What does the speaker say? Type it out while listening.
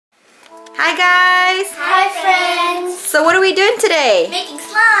Hi guys! Hi friends! So what are we doing today? Making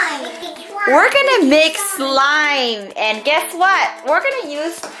slime! We're gonna make slime, and guess what? We're gonna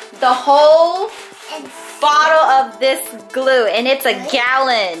use the whole bottle of this glue, and it's a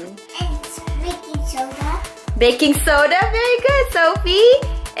gallon. And baking soda. Baking soda, very good, Sophie.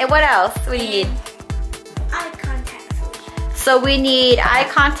 And what else? What do you need? Eye contact solution. So we need eye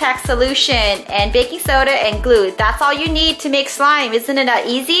contact solution and baking soda and glue. That's all you need to make slime. Isn't it that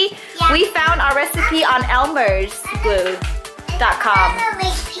easy? Yeah. We found our recipe on Elmer's glue.com. I'm gonna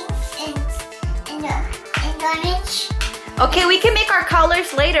make pink and orange. Okay, we can make our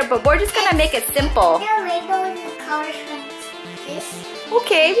colors later, but we're just gonna make it simple. Rainbow colors like this.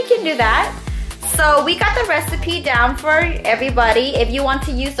 Okay, we can do that. So we got the recipe down for everybody. If you want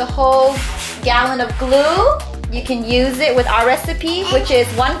to use the whole gallon of glue, you can use it with our recipe, which is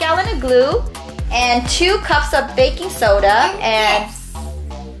 1 gallon of glue and 2 cups of baking soda and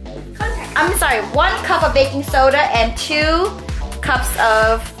I'm sorry, 1 cup of baking soda and 2 cups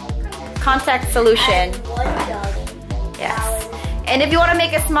of contact solution. Yes. And if you want to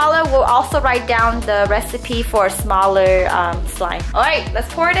make it smaller, we'll also write down the recipe for a smaller slime. All right,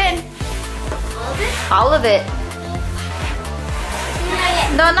 let's pour it in. All of it?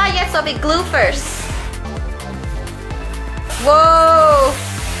 No, not yet, Sophie. Glue first. Whoa!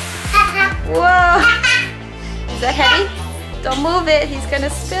 Whoa! Is that heavy? Don't move it, he's gonna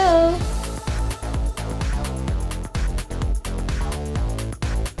spill.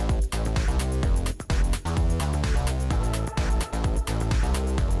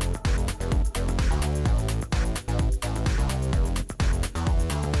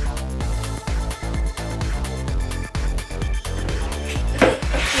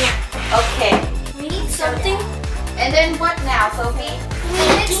 Okay. We need something. And then what now, Sophie?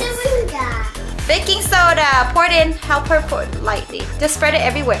 Baking soda. Baking soda. Pour it in. Help her pour it lightly. Just spread it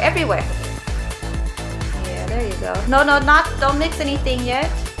everywhere. Everywhere. Yeah, there you go. No, don't mix anything yet.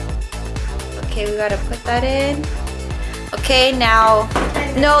 Okay, we gotta put that in. Okay, now,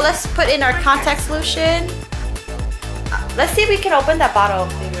 no, let's put in our contact solution. Let's see if we can open that bottle.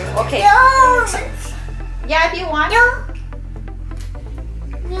 Okay. No. Yeah, if you want. No.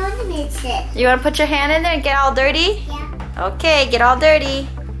 We want to mix it. You want to put your hand in there and get all dirty? Yeah. Okay, get all dirty.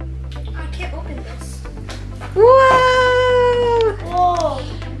 I can't open this. Whoa! Whoa.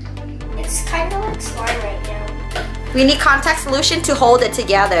 It's kind of like slime right now. We need contact solution to hold it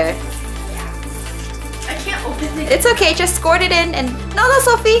together. I can't open this. It's okay, just squirt it in and... No,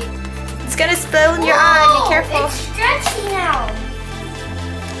 Sophie! It's gonna spill in your eye, be careful. It's stretchy now.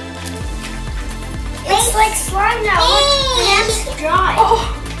 It's like slime now. It's dry.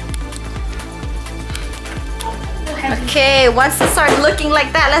 Oh. Okay, once it starts looking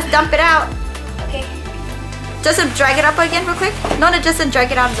like that, let's dump it out. Okay. Just drag it up again real quick. No, just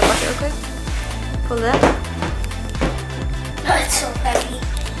drag it out of the bucket real quick. Pull it up. No, it's so heavy.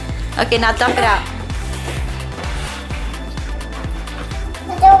 Okay, now dump it out. I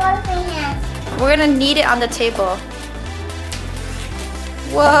don't want my hands. We're gonna knead it on the table.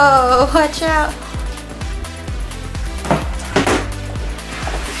 Whoa, watch out.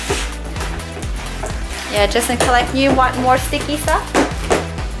 Yeah, Justin, collect. You want more sticky stuff?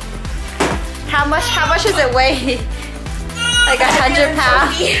 How much does it weigh? Like 100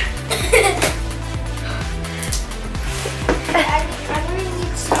 pounds? I'm gonna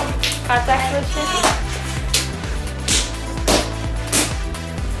need some Contact solution?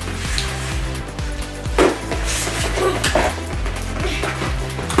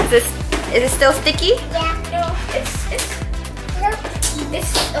 Is it still sticky? Yeah. No, it's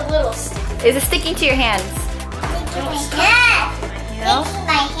a little sticky. Is it sticking to your hands? Making my hand. No? Making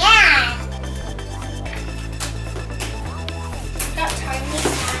my hand. Got tiny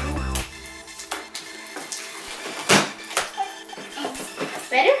slime.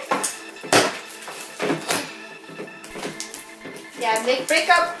 Better? Yeah,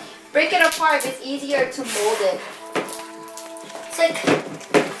 break it apart. It's easier to mold it. It's like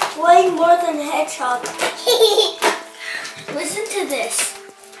way more than a hedgehog. Listen to this.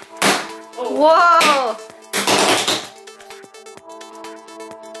 Whoa!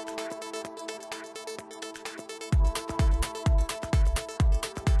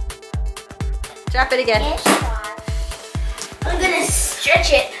 Drop it again. I'm gonna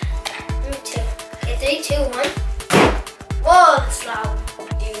stretch it. 3, 2. Okay, 3, 2, 1. Whoa, that's loud.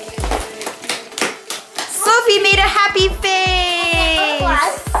 Sophie made a happy face!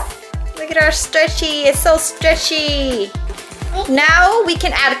 Look at our stretchy. It's so stretchy. Now we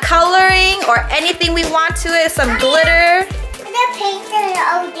can add coloring or anything we want to it. Some glitter. And the paint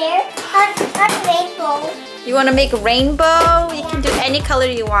over there on rainbow. You want to make a rainbow? You can do any color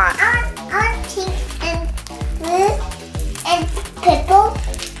you want. I want pink and blue and purple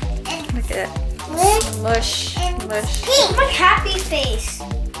and Look at that. blue Mush, and mush. pink. My happy face.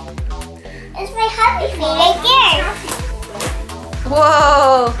 It's my happy face right there.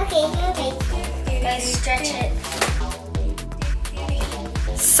 Whoa. Okay, Let's stretch it.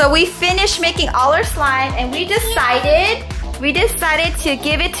 So we finished making all our slime and we decided to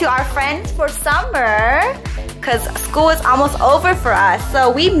give it to our friends for summer because school is almost over for us. So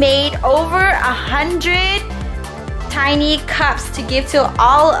we made over 100 tiny cups to give to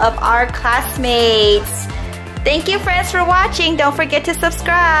all of our classmates. Thank you friends for watching. Don't forget to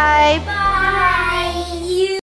subscribe.